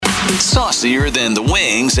Saucier than the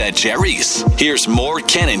wings at Jerry's. Here's more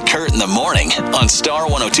Ken and Kurt in the morning on Star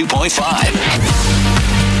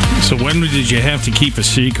 102.5. So when did you have to keep a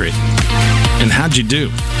secret? And how'd you do?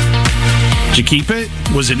 Did you keep it?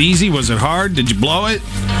 Was it easy? Was it hard? Did you blow it?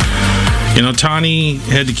 You know, Tani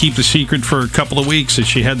had to keep the secret for a couple of weeks that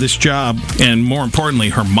she had this job. And more importantly,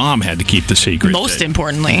 her mom had to keep the secret. Most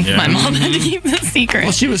importantly, my mom had to keep the secret.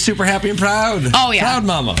 Well, she was super happy and proud. Oh, yeah. Proud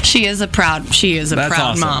mama. She is a proud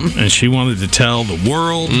awesome. mom. And she wanted to tell the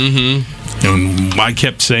world. Mm-hmm. And I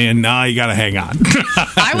kept saying, nah, you got to hang on.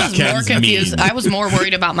 I was more confused. I was more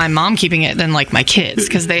worried about my mom keeping it than, like, my kids,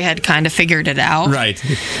 because they had kind of figured it out. Right.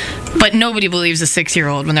 But nobody believes a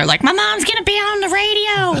 6-year-old when they're like, my mom's going to be on the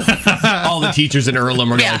radio. All the teachers in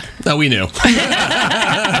Earlham are like, oh, we knew.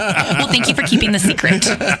 Well, thank you for keeping the secret.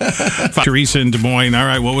 Teresa in Des Moines. All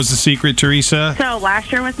right, what was the secret, Teresa? So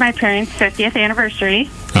last year was my parents' 50th anniversary.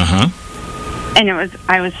 Uh-huh. And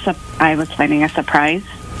I was planning a surprise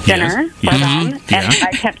dinner for them. And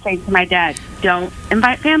I kept saying to my dad, don't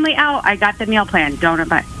invite family out. I got the meal plan. Don't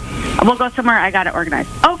invite. We'll go somewhere. I got it organized.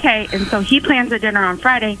 Okay. And so he plans a dinner on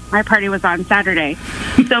Friday. My party was on Saturday.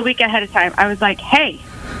 So a week ahead of time, I was like, hey,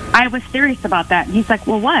 I was serious about that. And he's like,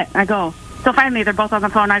 well, what? I go, so finally they're both on the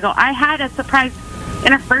phone. I go, I had a surprise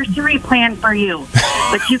anniversary plan for you,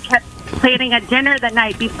 but you kept planning a dinner the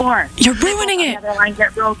night before. You're ruining it. The other line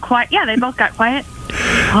get real quiet. Yeah, they both got quiet.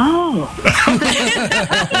 Oh.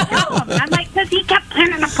 I'm like, because he kept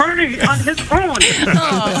planning a party on his phone.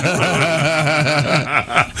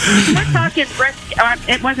 We're talking brisket.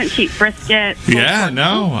 It wasn't cheap. Brisket. Yeah,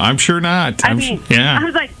 no, I'm sure not. I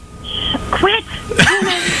was like, quit.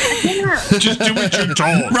 Just do what you're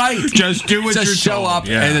told. Right. Just do what you're told. Just show up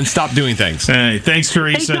and then stop doing things. Hey, thanks,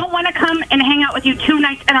 Teresa. They don't want to come and hang out with you 2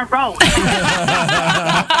 nights in a row.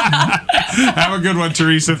 Have a good one,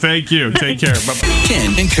 Teresa. Thank you. Take care. Bye-bye.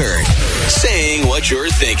 Ken and Kurt, saying what you're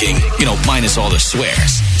thinking. Minus all the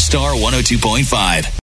swears. Star 102.5.